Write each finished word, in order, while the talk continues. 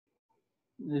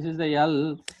This is the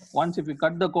L. Once if you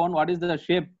cut the cone, what is the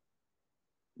shape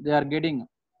they are getting?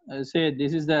 Say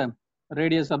this is the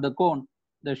radius of the cone.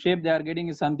 The shape they are getting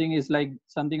is something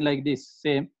like this.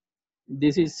 Say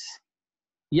this is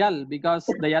L, because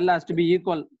the L has to be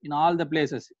equal in all the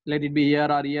places. Let it be here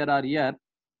or here or here.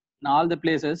 In all the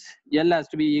places, L has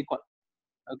to be equal.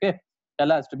 Okay,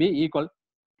 L has to be equal.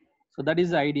 So that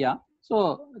is the idea.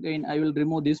 So again, I will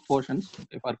remove these portions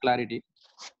for clarity.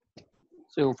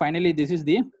 So finally, this is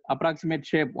the approximate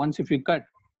shape. Once if you cut,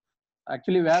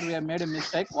 actually where we have made a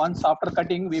mistake, once after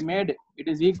cutting we made it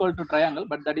is equal to triangle,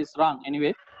 but that is wrong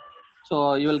anyway.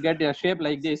 So you will get a shape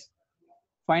like this.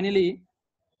 Finally,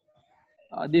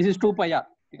 this is 2 pi r,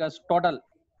 because total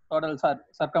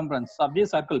circumference of the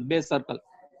circle, base circle.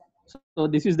 So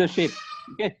this is the shape.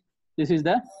 Okay, this is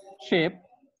the shape.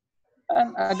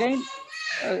 And again,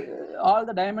 all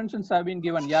the dimensions have been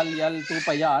given, L 2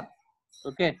 pi r.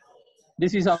 Okay,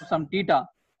 this is of some theta.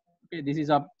 Okay, this is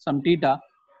of some theta.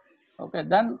 Okay,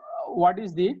 then what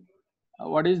is the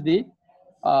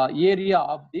area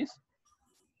of this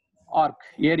arc,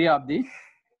 area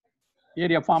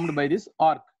formed by this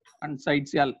arc and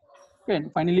sides L. Okay,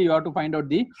 and finally you have to find out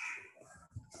the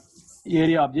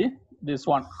area of this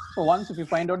one. So once if you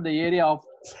find out the area of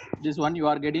this one, you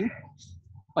are getting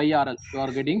pi RL. You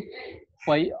are getting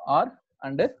pi R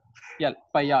and L,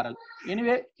 pi RL.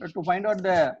 Anyway, to find out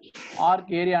the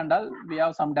arc area and all, we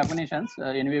have some definitions.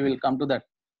 Anyway, we'll come to that.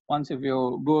 Once if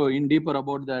you go in deeper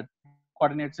about the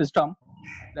coordinate system,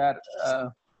 there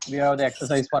we have the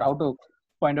exercise for how to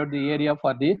find out the area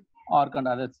for the arc and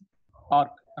others,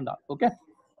 arc and all. Okay,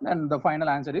 and the final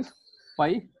answer is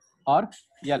pi R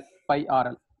L, pi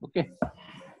RL. Okay.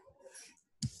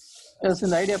 Yes,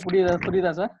 இந்த idea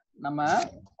புரியுதா sir? நம்ம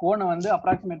கோணை வந்து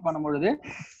approximate பண்ணும்பொழுது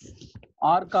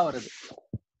ஆர்க்கா வருது,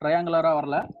 ட்ரையாங்குலரா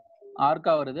வரல,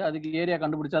 ஆர்க்கா வருது. அதுக்கு area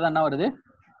கண்டுபிடிச்சாதான் என்ன வருது?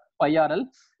 பைஆர்எல்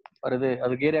வருது.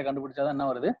 அதுக்கு ஏரியா கண்டுபிடிச்சாதான் என்ன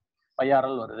வருது?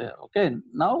 பைஆர்எல் வருது. Okay,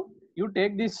 now you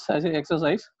take this as an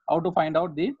exercise, how to find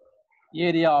out the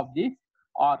area of the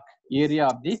arc,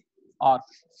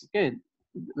 okay,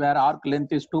 where arc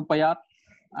length is 2 pi r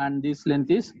and this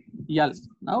length is L.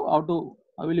 Now how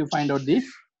will you find out the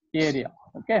area?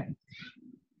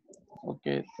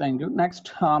 Okay, thank you. Next,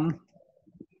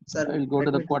 sir, I will go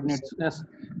to the coordinates. Yes,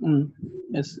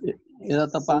 yes,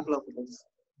 edappa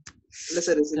illa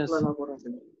sir, simple na poran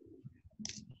sir,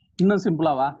 inna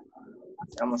simple va?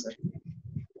 Ama sir.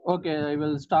 Okay, I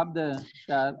will stop the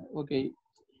share. Okay,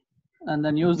 and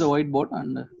then use the whiteboard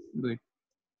and do it.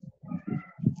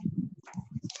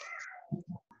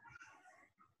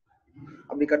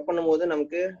 அப்படி cut பண்ணும்போது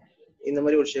நமக்கு இந்த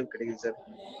மாதிரி ஒரு shape கிடைக்குது sir.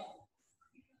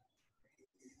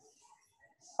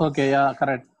 Okay, yeah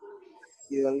correct.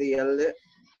 இது வந்து L,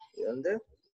 இது வந்து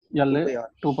L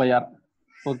 2 pi r.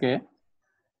 Okay,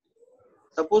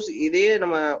 suppose இதே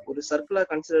நம்ம ஒரு சர்க்கிளா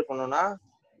கன்சிடர் பண்ணோம்னா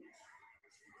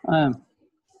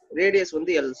ரேடியஸ்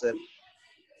வந்து L sir.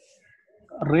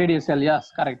 Radius L, yes,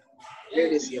 correct.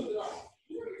 Radius L.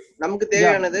 நமக்கு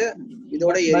தேவையானது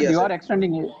இதோட area. But you are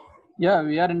extending it. Yeah,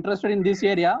 we are interested in this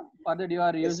area. For that you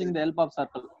are using the help of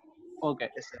circle. Okay.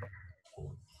 Yes sir.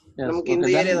 Yes. நமக்கு இந்த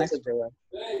area தான் sir தேவை.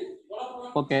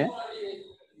 Okay.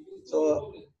 So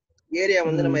area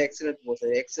வந்து நம்ம x ல போடுவோம்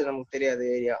sir. x நமக்கு தெரியாது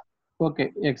ஏரியா. Okay,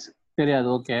 x தெரியாது.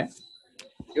 Okay.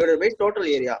 divided by total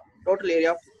area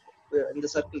of in the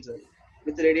circle sir,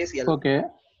 with radius L. Okay.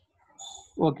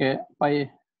 Okay, pi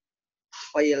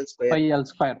L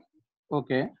square.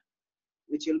 Okay.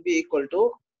 Which will be equal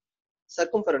to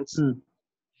circumference 2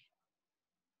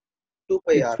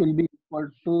 pi r. Which will be equal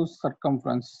to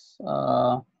circumference.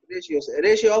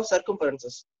 Ratio of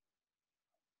circumferences.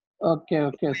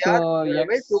 Okay. So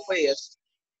x 2 pi s.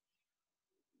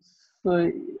 So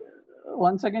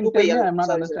once again tell me, I am not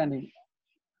understanding.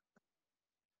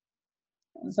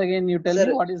 Once again you tell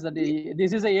me what is that.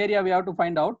 This is the area we have to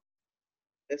find out.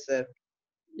 Yes sir.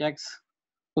 X.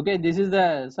 Okay, this is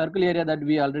the circle area that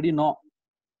we already know.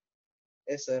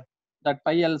 Yes sir. That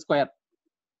pi L square.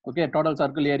 Okay, total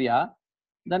circle area.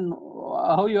 Then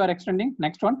how you are extending?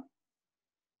 Next one.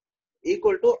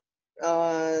 Equal to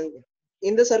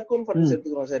in the circumference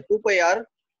எடுத்துக்கிறோம் sir. 2 pi r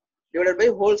divided by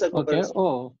whole circumference.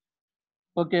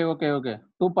 Okay.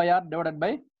 2 pi r divided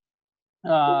by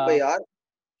 2 pi r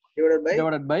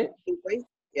divided by 2 pi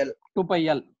L. 2 pi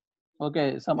L. Okay,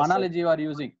 some analogy you are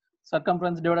using.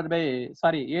 Circumference divided by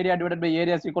area divided by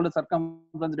area is equal to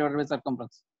circumference divided by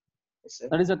circumference. Yes sir.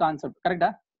 That is the concept, correct?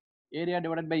 Area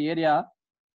divided by area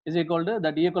is equal to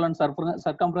that equivalent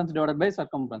circumference divided by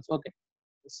circumference. Okay.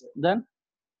 Yes sir. Then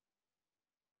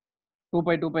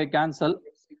 2 pi cancel.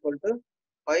 It's equal to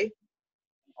pi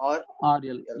r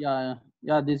RL.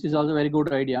 Yeah, this is also very good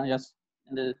idea. Yes.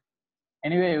 In the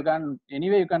anyway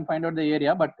you can find out the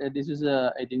area, but this is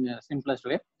I think simplest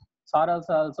way. Sir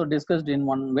also discussed in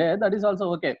one way, that is also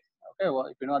okay. Okay, well,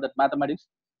 if you know that mathematics,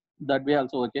 that way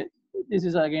also okay. This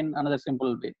is again another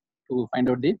simple way to find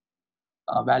out the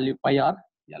value pi r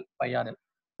l pi r l.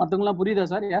 மற்றவங்களாம் புரியுதா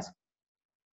sir? Yes.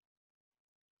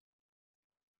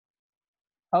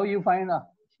 How you find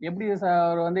எப்படி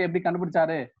sir வந்து எப்படி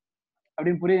கண்டுபிடிச்சாரு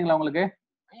அப்படின்னு புரியுதுங்களா உங்களுக்கு?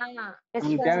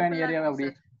 உங்களுக்கு தேவையான ஏரியாவை அப்படி.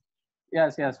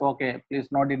 Yes, yes, okay, please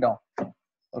note it down.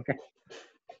 Okay.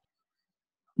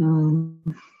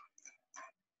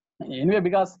 Anyway,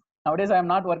 because nowadays I am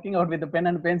not working out with the pen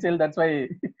and pencil, that's why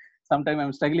sometimes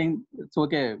I'm struggling. It's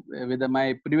okay, with my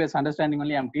previous understanding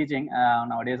only I'm teaching.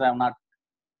 Nowadays I'm not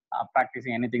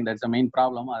practicing anything. That's the main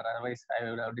problem, or otherwise I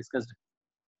would have discussed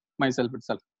myself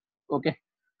itself. Okay.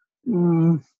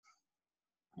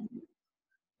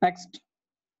 Next,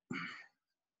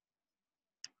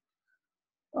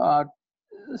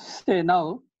 say now,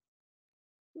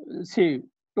 see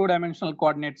two-dimensional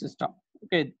coordinate system.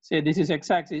 Okay, say this is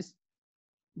x-axis,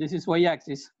 this is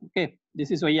y-axis. Okay, this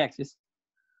is y-axis.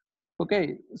 Okay,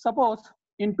 suppose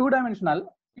in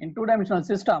two-dimensional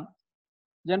system,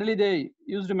 generally they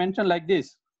used to mention like this,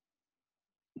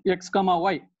 x comma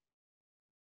y.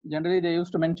 Generally they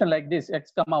used to mention like this,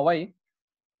 x comma y.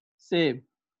 Say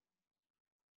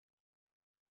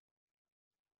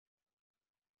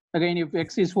again, if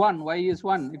x is 1, y is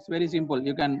 1, it's very simple.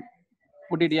 You can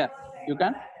put it here. You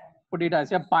can put it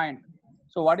as a point.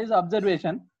 So what is the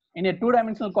observation? In a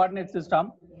two-dimensional coordinate system,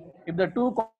 if the two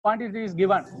quantities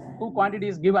given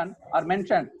are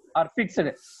mentioned or fixed,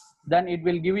 then it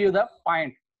will give you the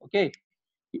point. Okay.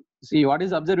 See, what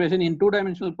is observation in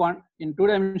two-dimensional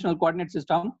coordinate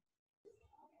system?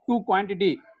 Two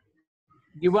quantity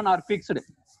given or fixed.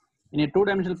 In a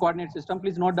two-dimensional coordinate system,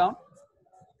 please note down.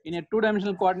 In a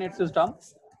two-dimensional coordinate system,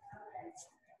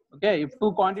 okay, if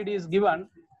two quantity is given,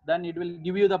 then it will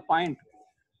give you the point.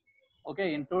 Okay,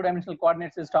 in two-dimensional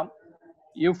coordinate system,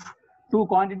 if two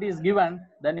quantity is given,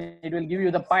 then it will give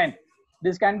you the point.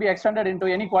 This can be extended into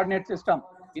any coordinate system.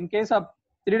 In case of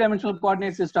three-dimensional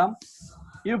coordinate system,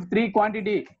 if three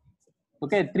quantity,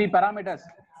 okay, three parameters,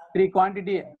 three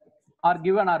quantity are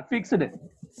given or fixed,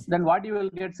 then what you will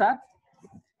get, sir?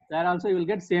 There also you will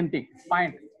get same thing,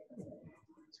 point.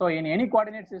 So in any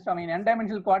coordinate system, in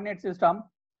n-dimensional coordinate system,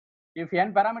 if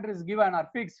n parameter is given or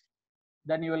fixed,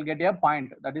 then you will get a point.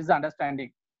 That is the understanding.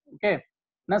 Okay.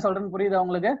 என்ன சொல்றேன்னு புரியுதா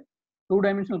உங்களுக்கு? Two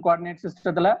dimensional coordinate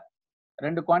சிஸ்டத்துல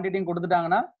ரெண்டு குவான்டிட்டியும்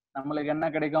கொடுத்துட்டாங்கன்னா நம்மளுக்கு என்ன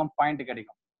கிடைக்கும்? Point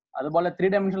கிடைக்கும். அதுபோல த்ரீ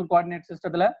டைமென்ஷனல் கோஆர்டினேட்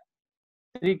சிஸ்டத்துல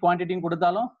த்ரீ குவான்டிட்டியும்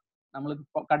கொடுத்தாலும் நம்மளுக்கு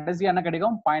கடைசியா என்ன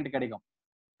கிடைக்கும்? பாயிண்ட் கிடைக்கும்.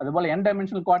 அதுபோல n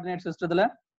டைமென்ஷனல் கோஆர்டினேட் சிஸ்டத்துல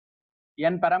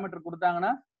n பாராமீட்டர்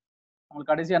கொடுத்தாங்கன்னா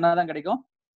நம்மளுக்கு கடைசியா என்ன தான் கிடைக்கும்?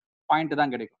 பாயிண்ட்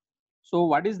தான் கிடைக்கும். So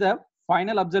what is the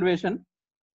final observation?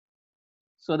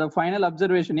 So the final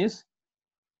observation is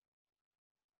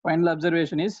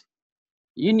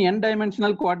in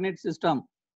n-dimensional coordinate system,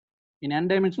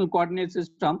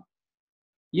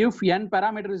 if n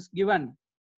parameter is given,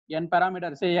 n parameter,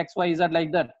 say x, y, z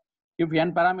like that, if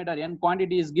n parameter, n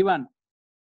quantity is given,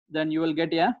 then you will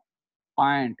get a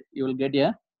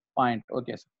point.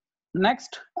 Okay. So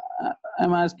next,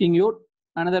 I'm asking you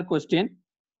another question.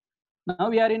 Now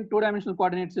we are in two-dimensional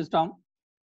coordinate system.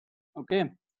 Okay.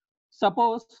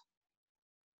 Suppose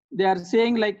they are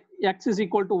saying like x is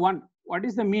equal to 1. What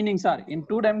is the meaning, sir? In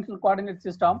two-dimensional coordinate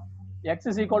system, x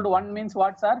is equal to 1 means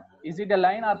what, sir? Is it a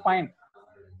line or point?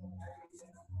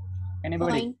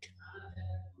 Anybody?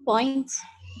 Points.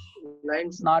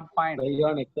 Lines. Not point.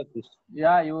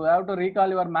 Yeah, you have to recall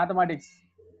your mathematics.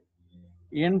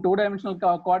 In two-dimensional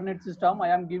coordinate system, I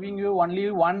am giving you only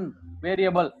one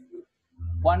variable,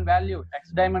 one value,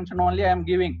 x dimension only I am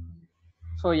giving.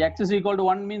 So x is equal to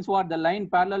 1 means what? The line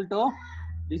parallel to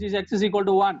this is x is equal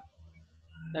to 1.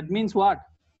 That means what?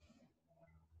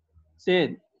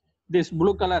 Say this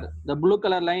blue color, the blue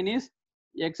color line is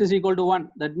x is equal to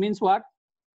 1. That means what?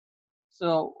 So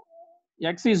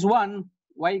x is 1,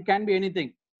 y can be anything.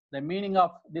 The meaning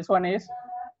of this one is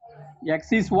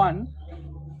x is 1,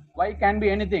 y can be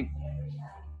anything.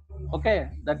 Okay,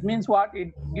 that means what?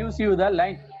 It gives you the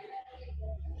line.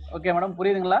 Okay, madam,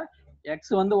 புரியுதுங்களா? x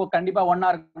வந்து கண்டிப்பா 1 ஆ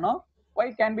இருக்கணும். Y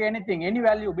can be anything, any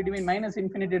value between minus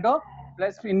infinity to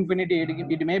plus infinity.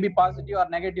 It may be positive or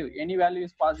negative. Any value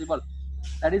is possible.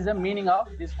 That is the meaning of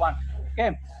this one. Okay.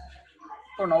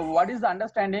 So now what is the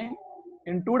understanding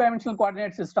in two-dimensional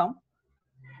coordinate system?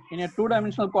 In a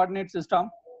two-dimensional coordinate system,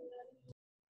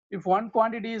 if one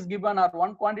quantity is given or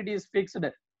one quantity is fixed,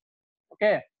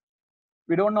 okay,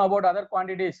 we don't know about other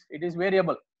quantities. It is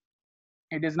variable.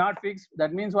 It is not fixed.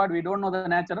 That means what? We don't know the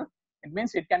nature. It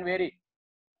means it can vary.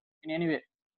 in any way.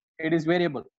 It is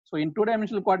variable. So in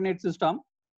two-dimensional coordinate system,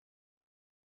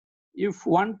 if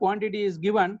one quantity is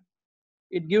given,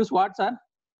 it gives what, sir?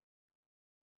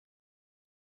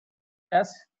 Yes,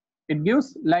 it gives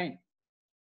line.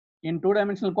 In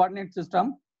two-dimensional coordinate system,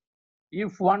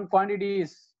 if one quantity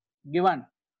is given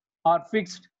or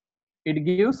fixed, it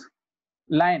gives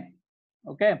line.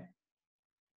 Okay.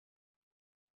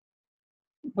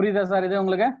 புரியுதா sir இது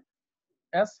உங்களுக்கு?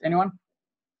 Yes, anyone?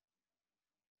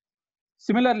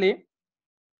 Similarly,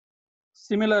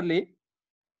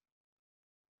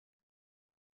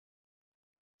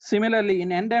 in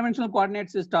n-dimensional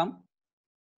coordinate system,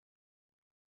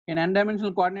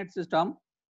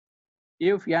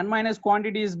 if n minus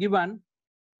quantity is given,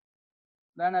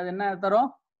 then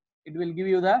it will give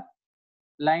you the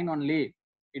line only.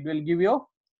 It will give you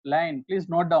line. Please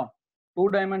note down. Two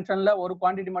dimensional ஒரு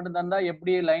quantity மட்டும் தந்தா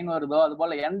எப்படி line வருதோ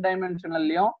அதுபோல n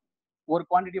dimensionalலயும் ஒரு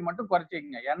quantity மட்டும்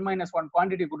குறைச்சிக்கங்க. n minus 1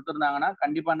 quantity கொடுத்திருந்தாங்கன்னா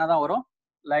கண்டிப்பா என்னதான் வரும்?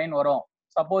 லைன் வரும்.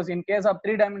 Suppose in case of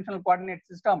three-dimensional coordinate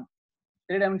system,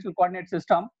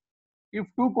 if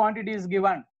two quantity is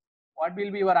given, what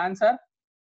will be your answer?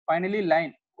 Finally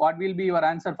line. What will be your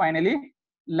answer? Finally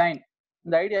line.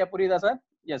 The idea புரியுதா sir?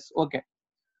 Yes, okay.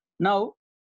 Now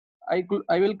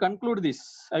I will conclude this.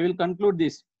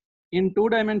 In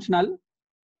two-dimensional,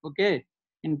 okay,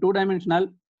 in two-dimensional,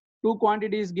 two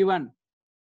quantities given,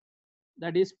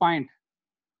 that is point.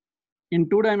 In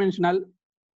two-dimensional,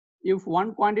 if one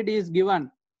quantity is given,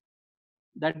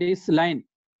 that is line.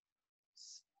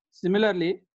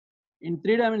 Similarly, in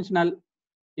three-dimensional,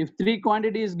 if three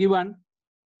quantity is given,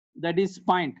 that is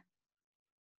point.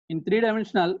 In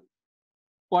three-dimensional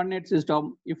coordinate system,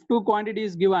 if two quantity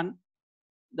is given,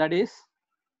 that is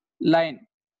line.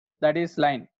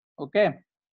 Okay.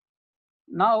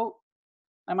 Now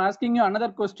I'm asking you another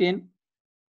question.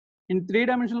 In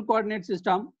three-dimensional coordinate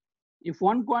system, if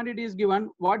one quantity is given,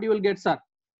 what you will get, sir?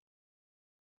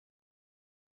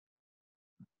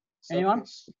 Anyone?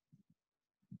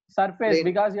 Surface, Plane.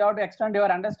 because you have to extend your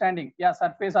understanding. Yeah,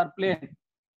 surface or plane.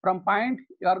 From point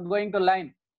you are going to line.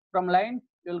 From line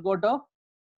you will go to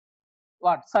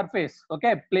what? Surface.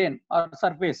 Okay, plane or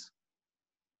surface.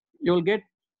 You will get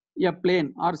a plane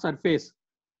or surface.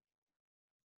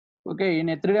 Okay, in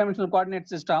a three-dimensional coordinate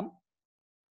system,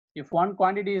 if one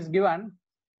quantity is given,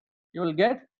 you will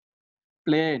get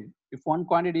plane. If one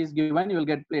quantity is given, you will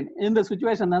get plane. In the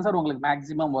situation தான் sir உங்களுக்கு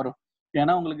maximum வரும்.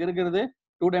 ஏன்னா உங்களுக்கு இருக்கிறது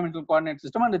two-dimensional coordinate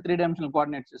system and three-dimensional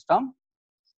coordinate system.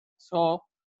 So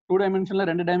two-dimensional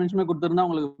ரெண்டு டைமென்ஷனுமே கொடுத்திருந்தா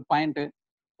உங்களுக்கு point,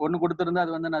 ஒன்னு கொடுத்திருந்தா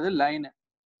அது வந்து என்னது லைன்.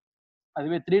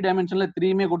 அதுவே த்ரீ-டைமென்ஷன்ல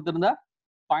த்ரீமே கொடுத்திருந்தா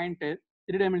பாயிண்ட்,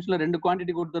 த்ரீ-டைமென்ஷன்ல ரெண்டு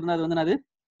குவான்டிட்டி கொடுத்திருந்தா அது வந்து என்னது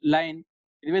லைன்.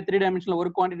 இதுவே த்ரீ-டைமென்ஷன்ல ஒரு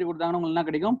குவான்டிட்டி கொடுத்தாங்கன்னா உங்களுக்கு என்ன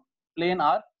கிடைக்கும்? Plane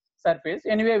or surface.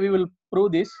 Anyway, we will prove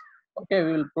this. Okay,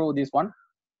 we will prove this one.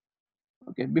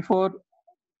 Okay, before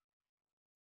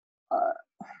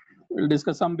we'll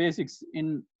discuss some basics in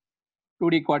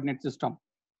 2D coordinate system.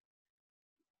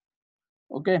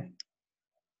 Okay,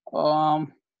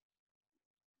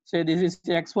 say this is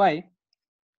xy.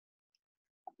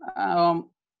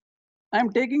 I am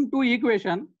taking two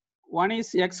equation. One is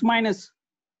x minus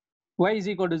y is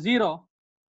equal to 0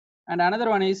 and another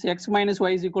one is x minus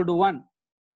y is equal to 1.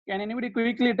 Can anybody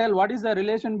quickly tell what is the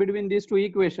relation between these two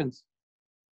equations?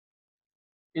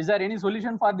 Is there any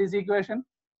solution for this equation?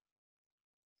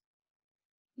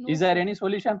 No, Is there any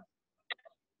solution?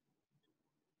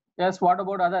 Yes, what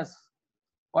about others?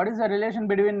 What is the relation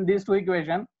between these two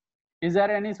equations? Is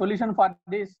there any solution for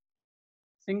this?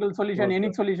 Single solution, No,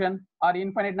 unique solution, or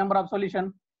infinite number of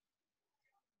solution?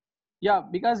 Yeah,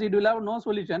 because it will have no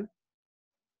solution.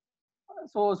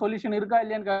 So solution இருக்கா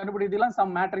இல்லையான்னு கண்டுபிடிக்கலாம்.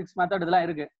 Some matrix method இதெல்லாம்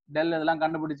இருக்கு. Del இதெல்லாம்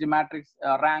கண்டுபிடிச்சு matrix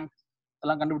rank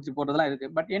இதெல்லாம் கண்டுபிடிச்சு போறதெல்லாம் இருக்கு.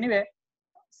 But anyway,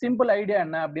 simple idea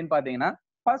என்ன அப்படின்னு பாத்தீங்கன்னா,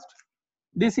 first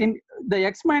this in the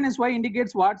x minus y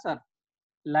indicates what, sir?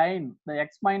 Line. The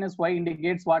x minus y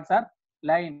indicates what, sir?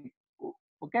 Line.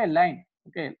 Okay, line.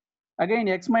 Okay. Again,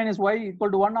 x minus y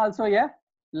equal to 1 also a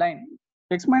line.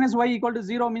 X minus y equal to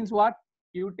 0 means what?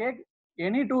 You take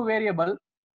any two variable,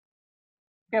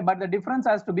 okay, but the difference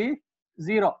has to be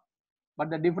 0.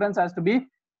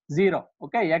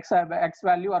 Okay, x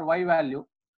value or y value.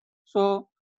 So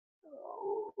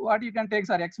what you can take,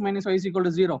 sir? X minus y is equal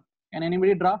to 0. Can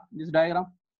anybody draw this diagram?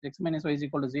 X minus y is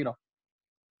equal to 0.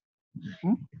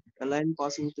 A line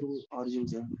passing through origin,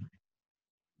 sir.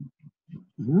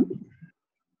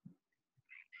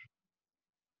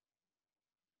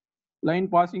 Line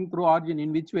passing through origin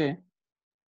in which way?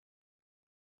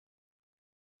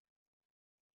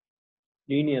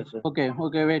 Linear, sir. Okay,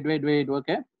 wait.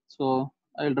 Okay, so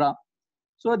I'll draw.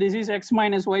 So this is x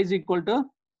minus y is equal to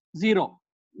 0.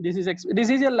 This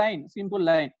is a line, simple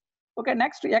line. Okay,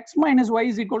 next x minus y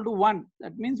is equal to 1.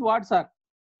 That means what, sir?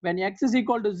 When x is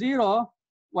equal to 0,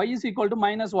 y is equal to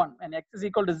minus 1. When x is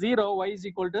equal to 0, y is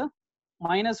equal to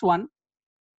minus 1.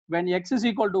 When x is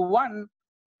equal to 1,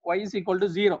 y is equal to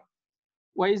 0.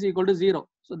 Y is equal to 0.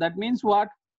 So that means what?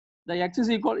 The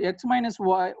x minus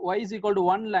y is equal to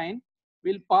 1 line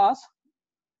will pass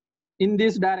in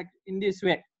this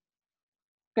way.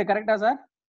 Okay, correct, sir?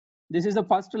 This is the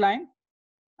first line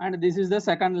and this is the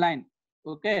second line.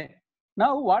 Okay.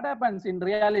 Now what happens in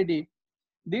reality?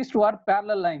 These two are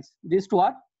parallel lines. These two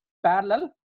are parallel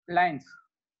lines.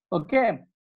 Okay.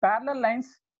 Parallel lines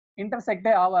intersect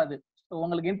ஆகாது. So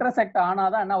உங்களுக்கு intersect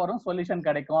ஆனாதான் என்ன வரும்? Solution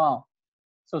கிடைக்கும்.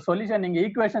 So solution நீங்க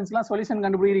equationsலாம் solution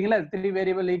கண்டுபிடிக்கிறீங்களா? 3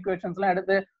 variable equationsலாம்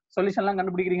எடுத்து solutionலாம்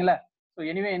கண்டுபிடிக்கிறீங்களா? So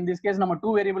anyway in this case நம்ம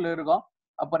 2 variable இருக்கும்.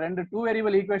 அப்ப ரெண்டு 2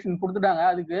 variable equation கொடுத்துட்டாங்க.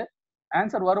 அதுக்கு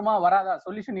ஆன்சர் வருமா வராதா,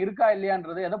 சொல்யூஷன் இருக்கா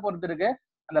இல்லையான்றது எதை பொறுத்து இருக்கு?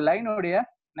 அந்த லைனுடைய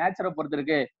நேச்சரை பொறுத்து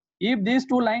இருக்கு. If these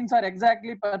two lines are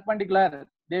exactly perpendicular,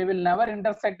 they will never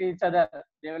intersect each other.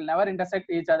 They will never intersect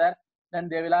each other. Then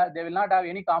they will not have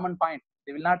any common point.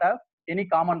 They will not have any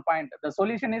common point. The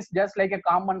solution is just like a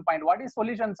common point. What is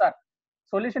solution, sir?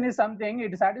 Solution is something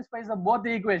it satisfies the both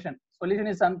the equation. Solution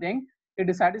is something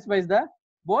it satisfies the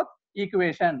both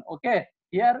equation. Okay.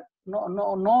 Here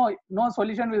no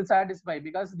solution will satisfy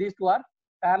because these two are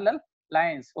parallel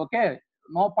lines. Okay.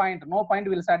 No point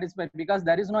will satisfy because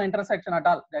there is no intersection at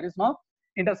all. There is no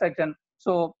intersection.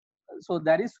 So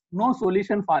there is no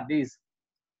solution for this.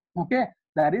 Okay.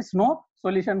 There is no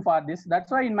solution for this.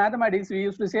 That's why in mathematics we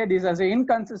used to say this as a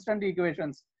inconsistent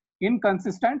equations.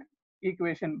 Inconsistent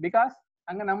equation because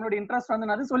அங்க நம்மளோட interest வந்து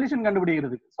என்னது, solution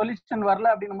கண்டுபிடிக்கிறது. Solution வரல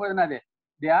அப்படின்னும் போது என்னது,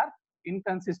 they are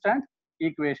inconsistent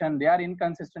equation. They are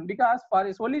inconsistent because for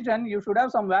a solution you should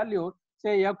have some value.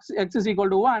 Say x is equal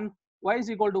to 1, y is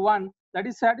equal to 1. That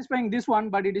is satisfying this one,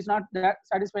 but it is not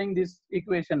satisfying this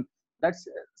equation. That's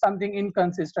something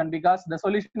inconsistent because the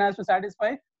solution has to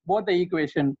satisfy both the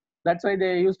equation. That's why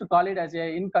they used to call it as a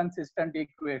inconsistent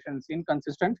equations.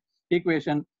 Inconsistent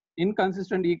equation.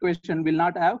 Inconsistent equation will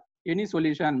not have any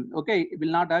solution. Okay, it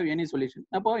will not have any solution.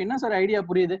 அப்போ என்ன sir idea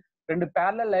புரியுது? ரெண்டு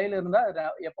parallel line இருந்தா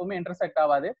எப்பவுமே intersect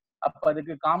ஆகாது. அப்ப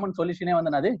அதுக்கு common சொல்யூஷனே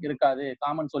வந்து அது இருக்காது.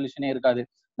 காமன் சொல்யூஷனே இருக்காது.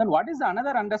 Then what is the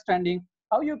another understanding?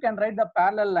 How you can write the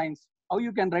parallel lines? How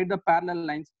you can write the parallel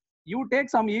lines? You take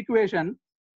some equation,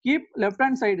 keep left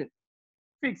hand side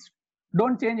fixed.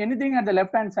 Don't change anything at the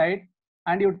left hand side,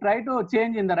 and you try to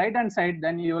change in the right hand side,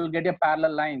 then you will get a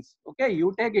parallel lines. Okay, you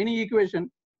take any equation.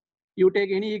 You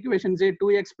take any equation, say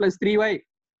 2x plus 3y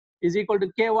is equal to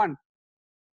k1.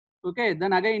 Okay,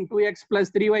 then again 2x plus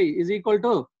 3y is equal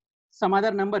to some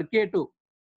other number k2.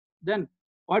 Then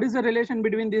what is the relation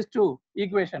between these two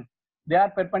equation? They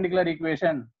are perpendicular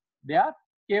equation. They are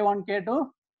k1 k2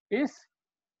 is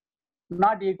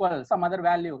not equal, some other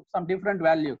value, some different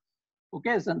value.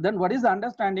 Okay, so then what is the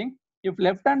understanding? If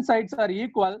left hand sides are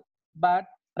equal but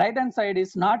right hand side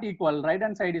is not equal, right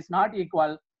hand side is not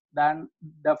equal, then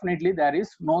definitely there is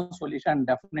no solution.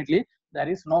 Definitely there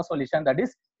is no solution. That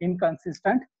is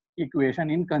inconsistent equation.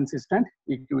 Inconsistent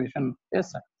equation. Yes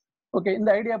sir. Okay, இந்த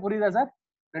idea புரியுதா sir?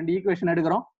 ரெண்டு equation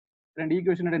எடுக்கிறோம், ரெண்டு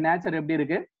ஈக்குவேஷனோட nature எப்படி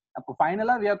இருக்கு. அப்போ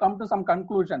ஃபைனலா we have come to some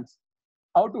conclusions.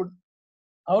 How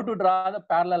to draw the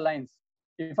parallel lines.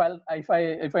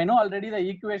 If I know already the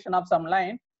equation of some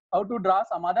line, how to draw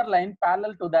some other line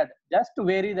parallel to that? Just to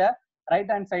vary the right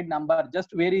hand side number.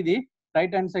 Just vary the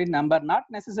right hand side number, not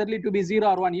necessarily to be 0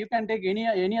 or 1. You can take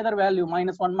any other value,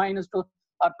 -1, -2,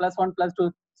 or +1, +2.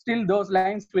 Still those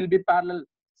lines will be parallel.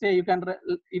 Say you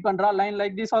can draw line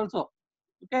like this also.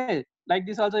 Okay, like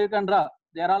this also you can draw.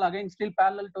 They are all again still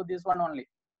parallel to this one only.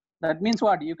 That means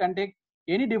what? You can take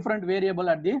any different variable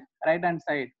at the right hand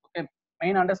side. Okay,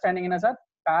 main understanding என்ன sir?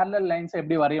 parallel lines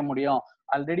எப்படி வரைய முடியும்?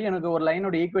 Already எனக்கு ஒரு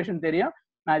லைனோட equation தெரியும்.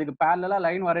 நான் இதுக்கு parallel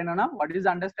line வரையணும்னா what is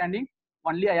the understanding?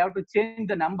 Only I have to change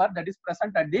the number that is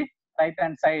present at the right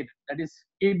hand side. That is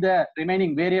keep the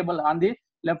remaining variable on the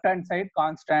left hand side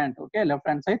constant. Okay, left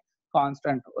hand side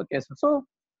constant. Okay,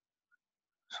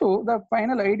 so the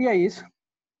final idea is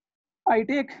I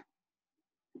take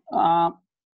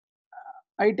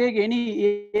any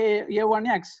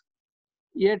a1x,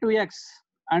 a2x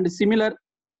and similar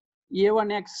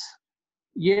a1x,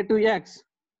 a2x,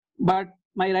 but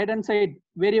my right hand side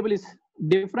variable is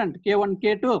different, k1,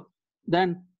 k2. Then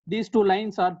these two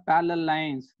lines are parallel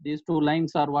lines. These two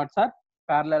lines are what, sir?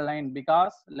 Parallel line,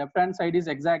 because left hand side is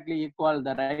exactly equal,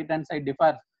 the right hand side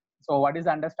differs. So what is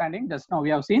the understanding? Just now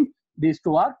we have seen these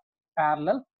two are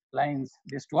parallel lines.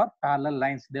 These two are parallel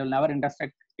lines. They will never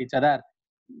intersect each other.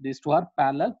 These two are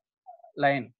parallel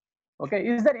line. Okay,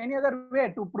 is there any other way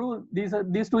to prove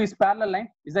these two is parallel line?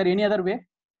 Is there any other way?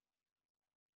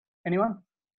 Anyone?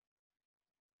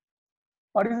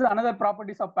 What is the another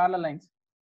properties of parallel lines?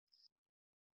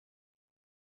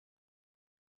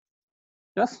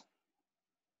 Yes.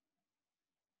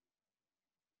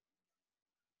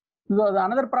 So the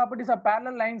another properties of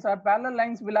parallel lines are parallel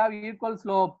lines will have equal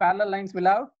slope. Parallel lines will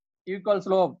have equal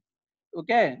slope.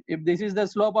 Okay, if this is the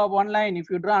slope of one line, if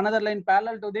you draw another line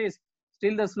parallel to this,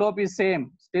 still the slope is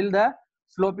same. Still the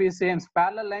slope is same.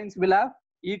 Parallel lines will have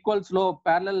equal slope.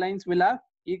 Parallel lines will have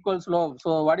equal slope.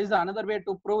 So what is the another way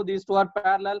to prove these two are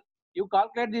parallel? You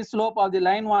calculate the slope of the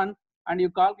line 1 and you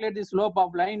calculate the slope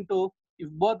of line 2. If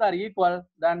both are equal,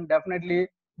 then definitely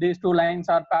these two lines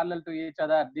are parallel to each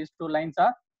other. These two lines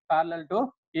are parallel to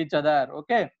each other.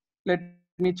 Okay, let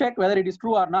me check whether it is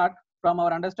true or not from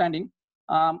our understanding.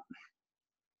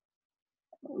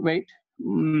 Wait,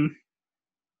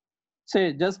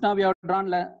 say just now we have drawn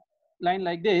line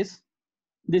like this.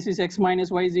 This is x minus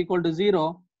y is equal to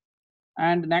 0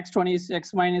 and next one is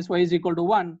x minus y is equal to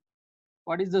 1.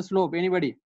 What is the slope?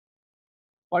 Anybody?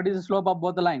 What is the slope of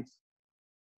both the lines?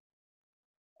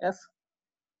 Yes,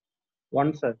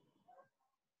 1, sir.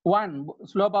 1.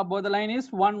 Slope of both the line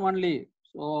is 1 only.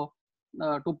 So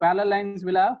two parallel lines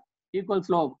will have equal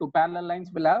slope. Two parallel lines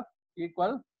will have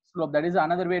equal slope. That is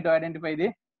another way to identify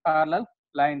the parallel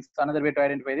lines. Another way to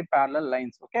identify the parallel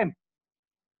lines. Okay.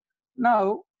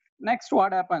 Now next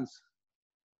what happens?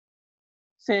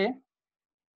 Say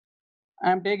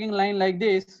I am taking line like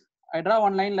this. I draw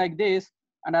one line like this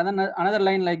and another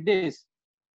line like this.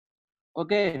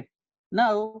 Okay.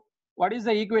 Now what is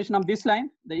the equation of this line?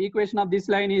 The equation of this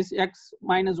line is x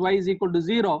minus y is equal to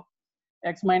 0.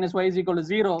 X minus y is equal to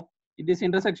 0. If this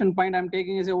intersection point I'm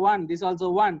taking is a 1, this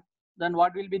also 1. Then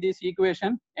what will be this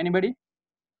equation? Anybody?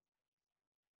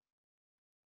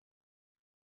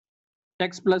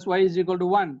 X plus y is equal to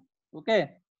 1.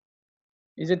 Okay.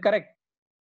 Is it correct?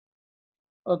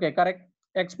 Okay, correct.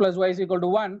 X plus y is equal to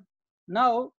 1.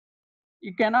 Now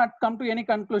you cannot come to any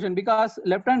conclusion because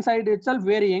left hand side itself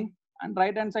varying and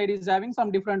right hand side is having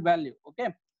some different value. Okay.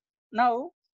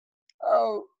 Now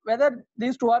whether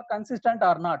these two are consistent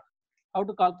or not, how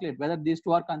to calculate whether these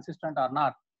two are consistent or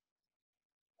not?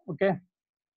 Okay,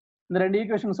 இந்த ரெண்டு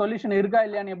equation solution இருக்கா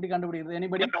இல்லையான்னு எப்படி கண்டுபிடிக்கிறது?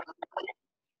 Anybody?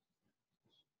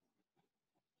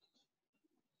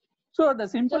 So the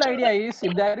simple idea is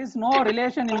if there is no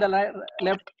relation in the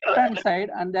left hand side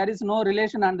and there is no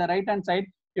relation on the right hand side,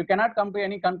 you cannot come to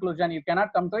any conclusion. You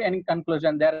cannot come to any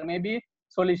conclusion. There may be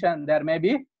solution. There may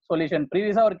be solution.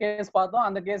 Previously ஒரு case பார்த்தோம்.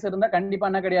 அந்த case இருந்தா கண்டிப்பா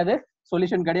என்ன கிடையாது,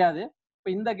 solution கிடையாது. இப்போ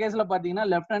இந்த கேஸ்ல பாத்தீங்கன்னா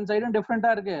லெஃப்ட் ஹேண்ட் சைடும்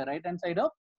டிஃபரெண்டா இருக்கு, ரைட் ஹேண்ட்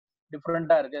சைடும்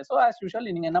டிஃபரெண்டா இருக்கு. ஸோ ஆஸ் யூஷுவல்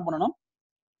நீங்க என்ன பண்ணணும்,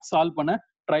 சால்வ் பண்ண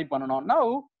ட்ரை பண்ணணும்.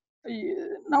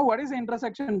 Now what is the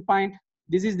intersection point?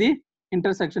 This is the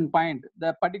intersection point.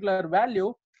 The particular value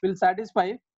will satisfy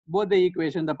both the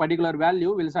equation. The particular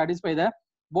value will satisfy the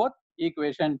both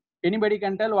equation. Anybody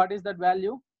can tell what is that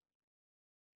value?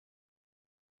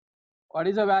 What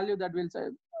is the value that will say?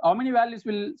 How many values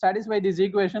will satisfy this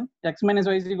equation? X minus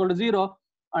y is equal to 0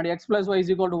 and x plus y is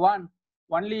equal to 1.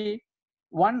 Only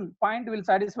one point will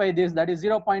satisfy this, that is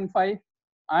 0.5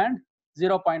 and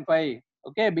 0.5.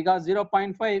 Okay, because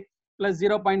 0.5 plus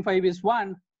 0.5 is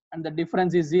 1 and the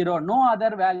difference is 0. No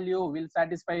other value will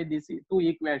satisfy these two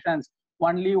equations.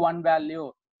 Only one value.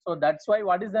 So that's why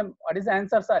what is the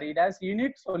answer, sir? It has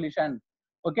unique solution.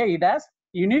 Okay, it has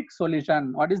unique solution.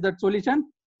 What is that solution?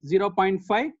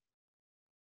 0.5,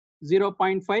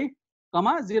 0.5,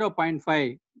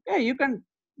 0.5. Okay, you can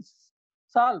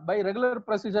solve by regular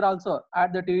procedure also.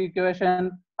 Add the two equation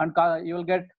and you will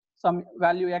get some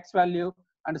value, x value,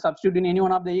 and substitute in any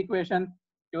one of the equation,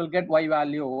 you will get y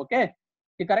value. Okay,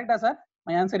 is correct, sir?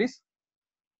 My answer is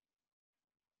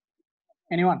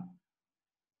anyone?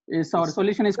 Is our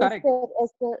solution is correct?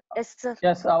 Yes, sir. Yes, sir.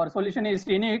 Yes, our solution is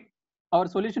unique. Our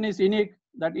solution is unique.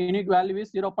 That unique value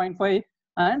is 0.5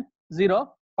 and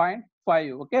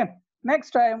 0.5. Okay.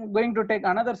 Next, I am going to take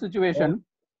another situation.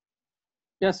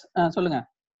 Yes, சொல்லுங்க.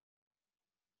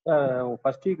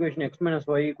 First equation x minus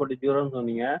y equal to 0 ன்னு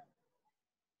சொன்னீங்க.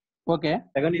 Okay.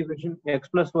 Second equation x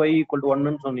plus y equal to 1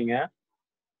 ன்னு சொன்னீங்க.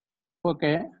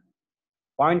 Okay.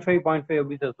 0.5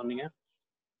 எப்படி sir சொன்னீங்க?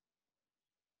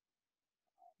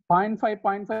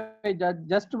 0.5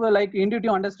 just like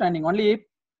intuitive understanding. Only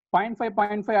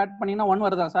 0.5 add பண்ணீங்கன்னா 1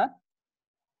 வருதா sir?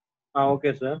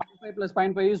 Okay sir. 0.5 plus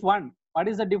 0.5 is 1. What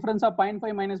is the difference of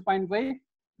 0.5 minus 0.5?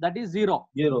 That is 0.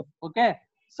 0. Okay.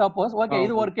 Suppose okay,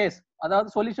 இது ஒரு case. அதாவது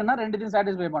சொல்யூஷன்னா ரெண்டுத்தையும்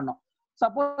சாட்டிஸ்ஃபை பண்ணனும்.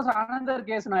 Suppose another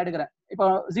case நான் எடுக்கிறேன். இப்போ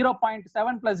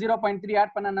 0.7 plus 0.3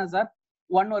 ஆட் பண்ணனா சார்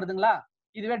 1 வருதுங்களா?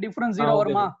 இதுவே டிஃபரன்ஸ் 0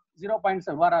 வருமா?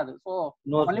 0.7 வராது. So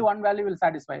only one value will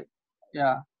satisfy.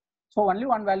 Yeah. So only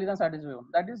one value is satisfied.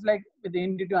 That is like with the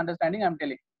intuitive understanding I'm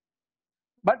telling.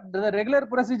 But the regular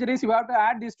procedure is you have to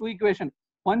add these two equations.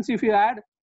 Once if you add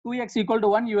 2x equal to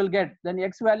 1, you will get, then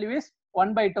x value is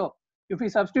 1 by 2. If you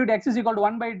substitute x is equal to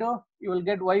 1 by 2, you will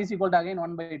get y is equal to again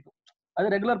 1 by 2. That's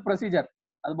a regular procedure.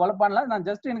 அது போல பண்ணலாம். நான்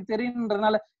just எனக்கு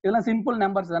தெரியுன்றதுனால இதெல்லாம் simple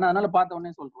numbers தானே, அதனால பார்த்த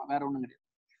உடனே சொல்றேன், வேற ஒண்ணும் கிடையாது.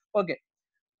 Okay.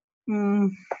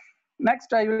 Next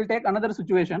I will take another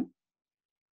situation.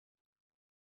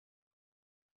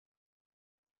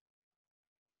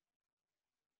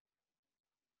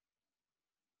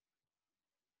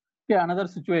 Okay, another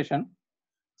situation.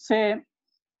 Say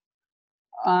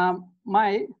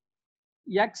my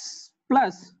x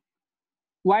plus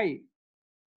y,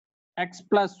 x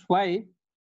plus y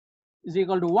is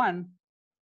equal to 1,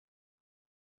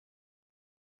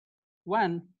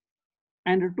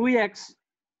 and 2x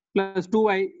plus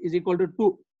 2y is equal to 2.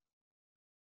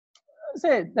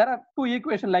 Say there are two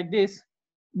equations like this,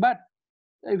 but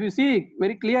if you see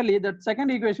very clearly, that second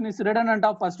equation is redundant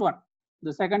of first one.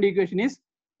 The second equation is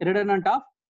redundant of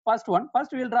first one.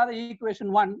 First we will draw the equation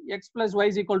 1, x plus y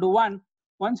is equal to 1.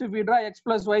 Once if we draw x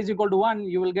plus y is equal to 1,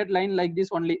 you will get line like this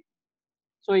only.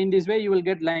 So in this way you will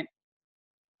get line.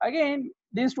 Again,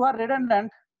 these two are redundant.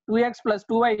 2x plus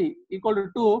 2y equal to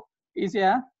 2 is a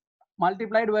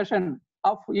multiplied version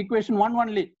of equation 1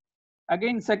 only.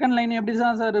 Again, second line எப்படி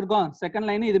தான் sir இருக்கும்? Second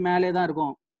line இது மேலே தான்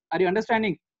இருக்கும். Are you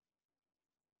understanding?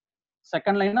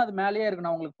 Second line அது மேலேயே இருக்கு.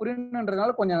 நான் உங்களுக்கு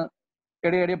புரியணுன்றதுனால கொஞ்சம்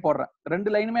எடையே போடுறேன். ரெண்டு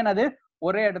லைனுமே அது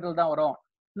ஒரே இடத்துல தான் வரும்.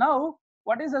 Now,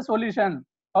 what is the solution?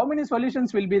 How many solutions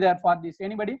will be there for this?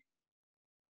 Anybody?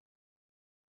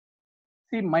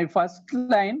 See, my first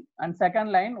line and second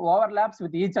line overlaps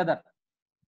with each other.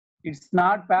 It's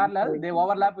not parallel, they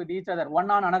overlap with each other, one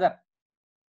on another.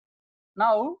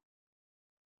 Now,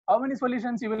 how many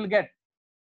solutions you will get?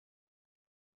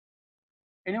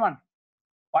 Anyone?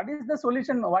 What is the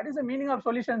solution? What is the meaning of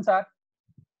solution, sir?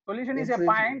 Solution is a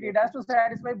point, it has to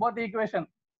satisfy both the equation.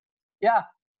 Yeah,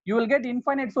 you will get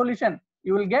infinite solution.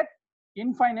 You will get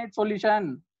infinite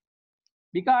solution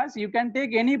because you can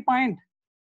take any point